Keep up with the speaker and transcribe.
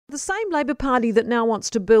The same Labour Party that now wants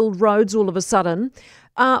to build roads all of a sudden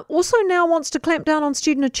also now wants to clamp down on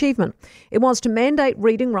student achievement. It wants to mandate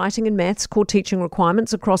reading, writing and maths core teaching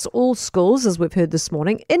requirements across all schools, as we've heard this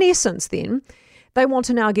morning. In essence, then, they want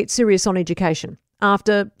to now get serious on education.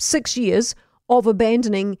 After 6 years of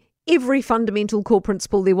abandoning every fundamental core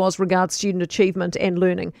principle there was regards student achievement and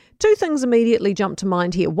learning. Two things immediately jump to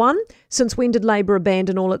mind here. One, since when did Labour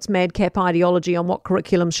abandon all its madcap ideology on what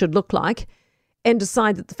curriculum should look like and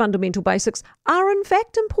decide that the fundamental basics are in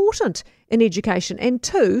fact important in education? And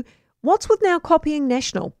two, what's with now copying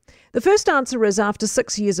National? The first answer is after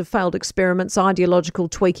 6 years of failed experiments, ideological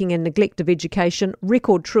tweaking and neglect of education,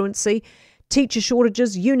 record truancy, teacher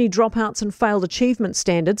shortages, uni dropouts and failed achievement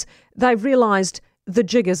standards, they've realised the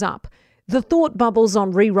jig is up. The thought bubbles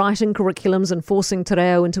on rewriting curriculums and forcing te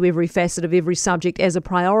reo into every facet of every subject as a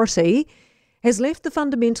priority has left the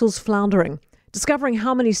fundamentals floundering. Discovering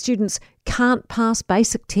how many students can't pass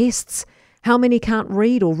basic tests, how many can't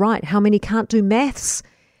read or write, how many can't do maths,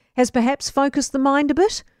 has perhaps focused the mind a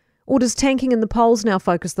bit? Or does tanking in the polls now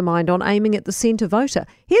focus the mind on aiming at the centre voter?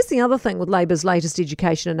 Here's the other thing with Labour's latest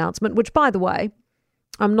education announcement, which, by the way,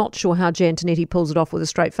 I'm not sure how Jan Tinetti pulls it off with a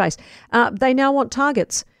straight face. They now want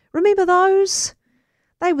targets. Remember those?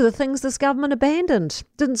 They were the things this government abandoned,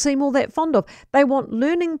 didn't seem all that fond of. They want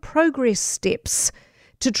learning progress steps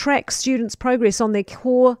to track students' progress on their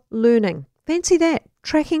core learning. Fancy that,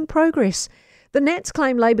 tracking progress. The Nats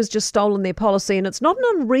claim Labour's just stolen their policy, and it's not an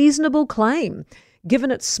unreasonable claim,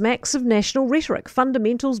 given it smacks of national rhetoric.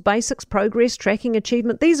 Fundamentals, basics, progress, tracking,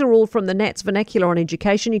 achievement. These are all from the Nats vernacular on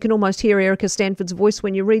education. You can almost hear Erica Stanford's voice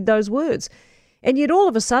when you read those words. And yet all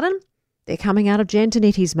of a sudden, they're coming out of Jan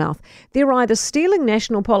Tinetti's mouth. They're either stealing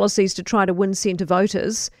national policies to try to win centre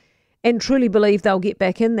voters and truly believe they'll get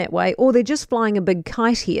back in that way, or they're just flying a big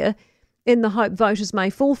kite here in the hope voters may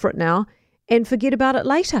fall for it now and forget about it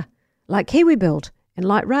later, like Kiwi Build and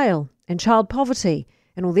light rail and child poverty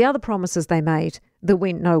and all the other promises they made that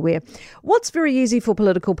went nowhere. What's very easy for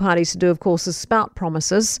political parties to do, of course, is spout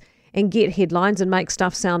promises and get headlines and make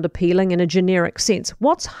stuff sound appealing in a generic sense.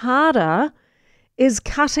 What's harder is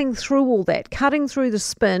cutting through all that, cutting through the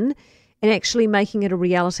spin and actually making it a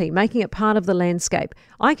reality, making it part of the landscape.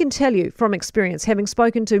 I can tell you from experience, having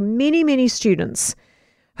spoken to many, many students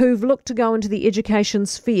who've looked to go into the education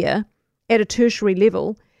sphere at a tertiary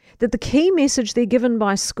level, that the key message they're given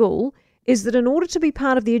by school is that in order to be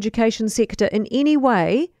part of the education sector in any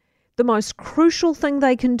way, the most crucial thing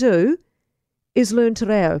they can do is learn te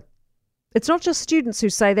reo. It's not just students who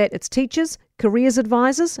say that, it's teachers, careers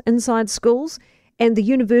advisors inside schools, and the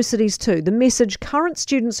universities too. The message current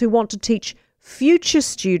students who want to teach future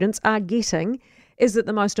students are getting is that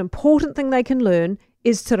the most important thing they can learn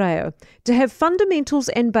is te reo. To have fundamentals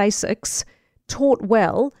and basics taught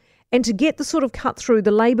well, and to get the sort of cut through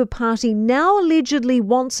the Labour Party now allegedly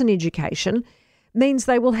wants in education, means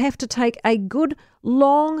they will have to take a good,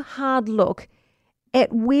 long, hard look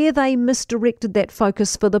at where they misdirected that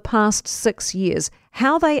focus for the past 6 years.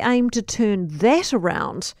 How they aim to turn that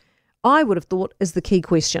around, I would have thought, is the key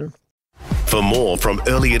question. For more from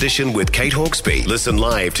Early Edition with Kate Hawkesby, listen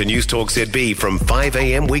live to News Talk ZB from 5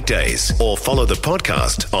 a.m. weekdays or follow the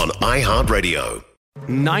podcast on iHeartRadio.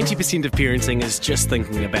 90% of parenting is just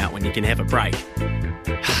thinking about when you can have a break.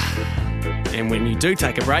 And when you do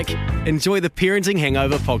take a break, enjoy the Parenting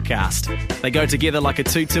Hangover podcast. They go together like a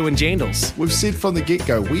tutu and jandals. We've said from the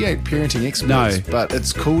get-go, we ain't parenting experts, but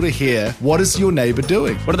it's cool to hear, what is your neighbour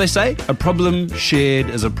doing? What do they say? A problem shared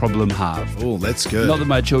is a problem halved. Oh, that's good. Not that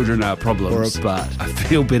my children are problems, but I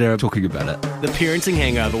feel better talking about it. The Parenting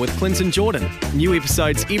Hangover with Clinton Jordan. New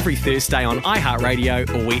episodes every Thursday on iHeartRadio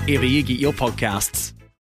or wherever you get your podcasts.